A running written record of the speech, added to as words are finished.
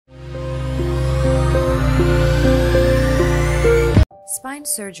Spine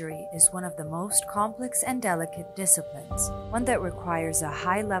surgery is one of the most complex and delicate disciplines, one that requires a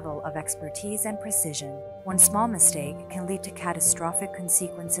high level of expertise and precision. One small mistake can lead to catastrophic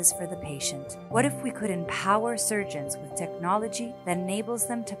consequences for the patient. What if we could empower surgeons with technology that enables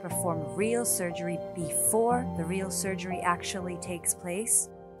them to perform real surgery before the real surgery actually takes place?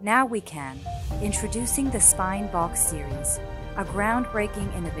 Now we can. Introducing the Spine Box Series, a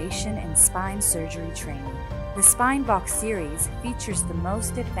groundbreaking innovation in spine surgery training. The Spine Box Series features the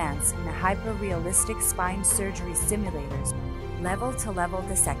most advanced and hyper-realistic spine surgery simulators, level-to-level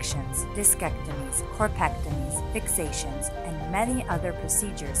dissections, discectomies, corpectomies, fixations, and many other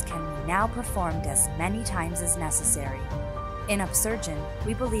procedures can be now performed as many times as necessary. In Upsurgeon,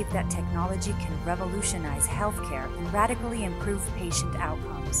 we believe that technology can revolutionize healthcare and radically improve patient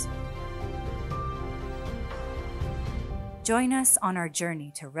outcomes. Join us on our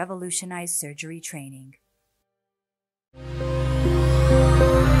journey to revolutionize surgery training.